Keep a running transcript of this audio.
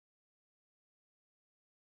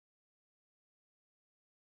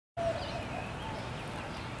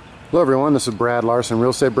Hello everyone, this is Brad Larson,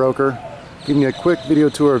 real estate broker, giving you a quick video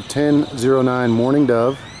tour of 1009 Mourning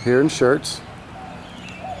Dove here in Schertz.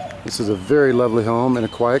 This is a very lovely home in a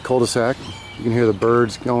quiet cul-de-sac. You can hear the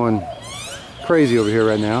birds going crazy over here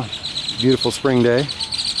right now. Beautiful spring day.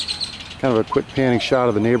 Kind of a quick panning shot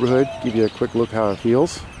of the neighborhood, give you a quick look how it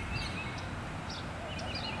feels.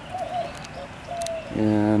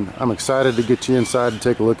 And I'm excited to get you inside and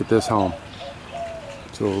take a look at this home.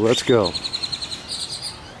 So let's go.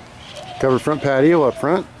 Covered front patio up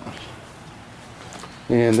front,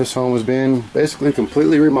 and this home has been basically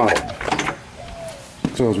completely remodeled.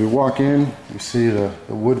 So as we walk in, you see the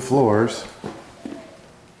wood floors.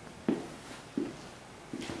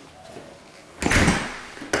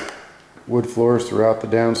 Wood floors throughout the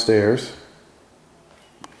downstairs.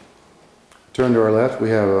 Turn to our left,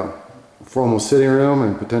 we have a formal sitting room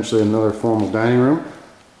and potentially another formal dining room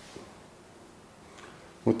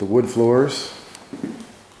with the wood floors.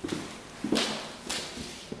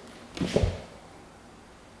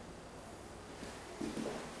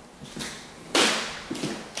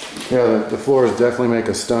 Yeah, the floors definitely make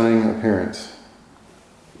a stunning appearance.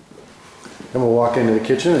 Then we'll walk into the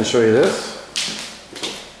kitchen and show you this.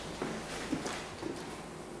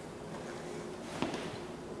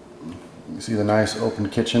 You see the nice open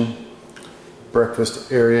kitchen, breakfast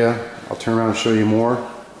area. I'll turn around and show you more.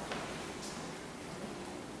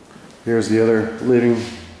 Here's the other living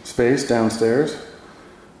space downstairs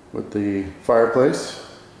with the fireplace.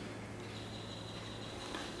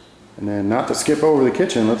 And then, not to skip over the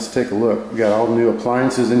kitchen, let's take a look. We got all the new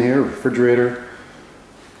appliances in here: refrigerator,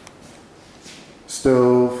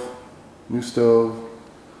 stove, new stove,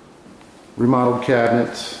 remodeled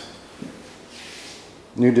cabinets,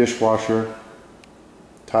 new dishwasher,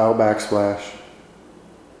 tile backsplash.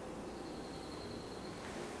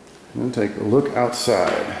 And then take a look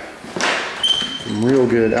outside. Some real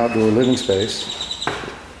good outdoor living space.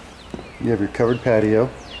 You have your covered patio,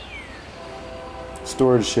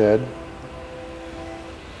 storage shed,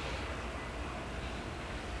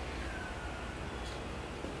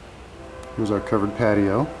 here's our covered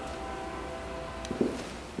patio.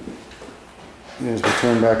 And as we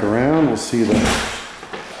turn back around, we'll see the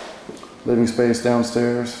living space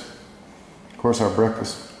downstairs. Of course, our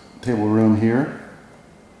breakfast table room here.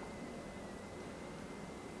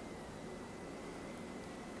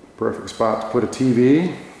 Perfect spot to put a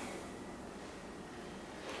TV.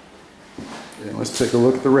 And let's take a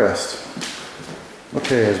look at the rest.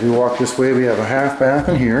 Okay, as we walk this way, we have a half bath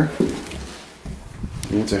in here.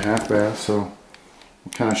 It's a half bath, so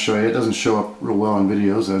I'll kind of show you. It doesn't show up real well in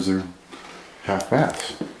videos as they're half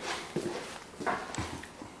baths.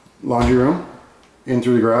 Laundry room. In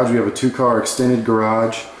through the garage, we have a 2-car extended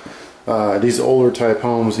garage. These older type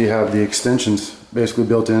homes, you have the extensions basically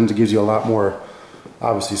built in. It gives you a lot more,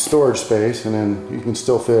 obviously, storage space, and then you can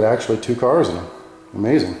still fit actually 2 cars in them.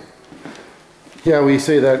 Amazing. Yeah, we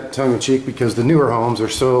say that tongue-in-cheek because the newer homes are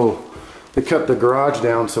so, they cut the garage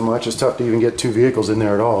down so much it's tough to even get 2 vehicles in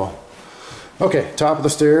there at all. Okay, top of the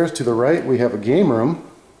stairs to the right we have a game room,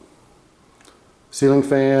 ceiling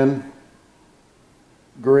fan,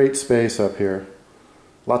 great space up here,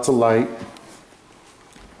 lots of light.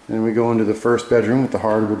 Then we go into the first bedroom with the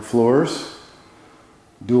hardwood floors,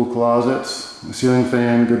 dual closets, a ceiling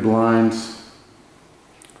fan, good blinds.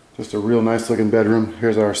 Just a real nice looking bedroom.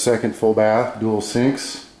 Here's our second full bath, dual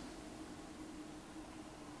sinks,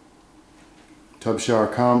 tub shower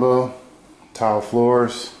combo, tile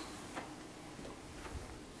floors.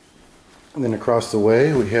 And then across the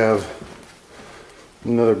way we have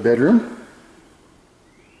another bedroom.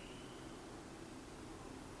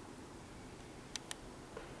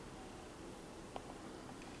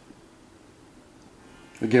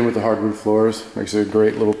 Again with the hardwood floors, makes it a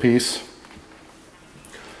great little piece.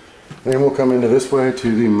 Then we'll come into this way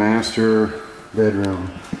to the master bedroom.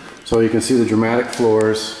 So you can see the dramatic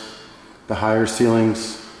floors, the higher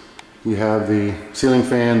ceilings. You have the ceiling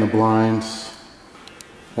fan, the blinds.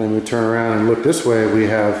 And then we turn around and look this way. We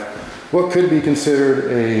have what could be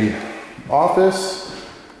considered a office,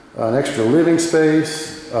 an extra living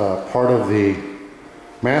space, part of the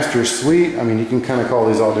master suite. I mean, you can kind of call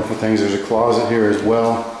these all different things. There's a closet here as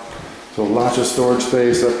well. So lots of storage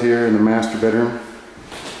space up here in the master bedroom.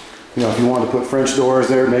 You know, if you want to put French doors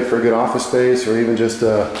there, make for a good office space, or even just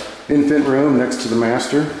an infant room next to the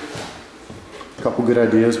master. A couple good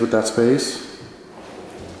ideas with that space.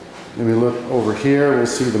 Then we look over here, we'll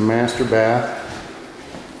see the master bath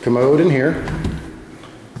commode in here.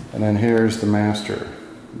 And then here's the master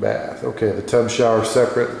bath. Okay, the tub shower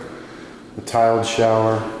separate, the tiled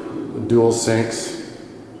shower, the dual sinks.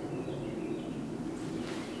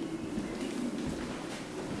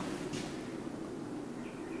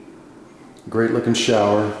 Great looking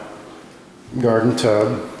shower, garden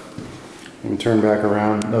tub. You can turn back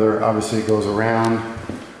around. Another, obviously it goes around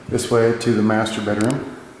this way to the master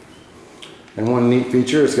bedroom. And one neat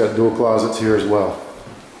feature, it's got dual closets here as well.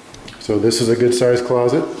 So this is a good sized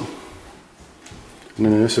closet. And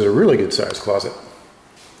then this is a really good sized closet.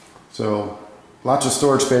 So lots of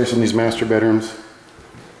storage space in these master bedrooms.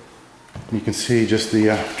 You can see just the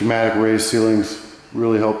dramatic raised ceilings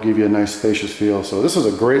really help give you a nice spacious feel. So this is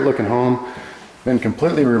a great looking home. Been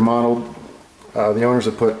completely remodeled. The owners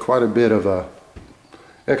have put quite a bit of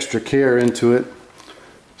extra care into it.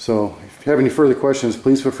 So if you have any further questions,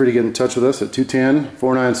 please feel free to get in touch with us at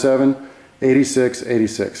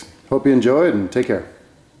 210-497-8686. Hope you enjoyed and take care.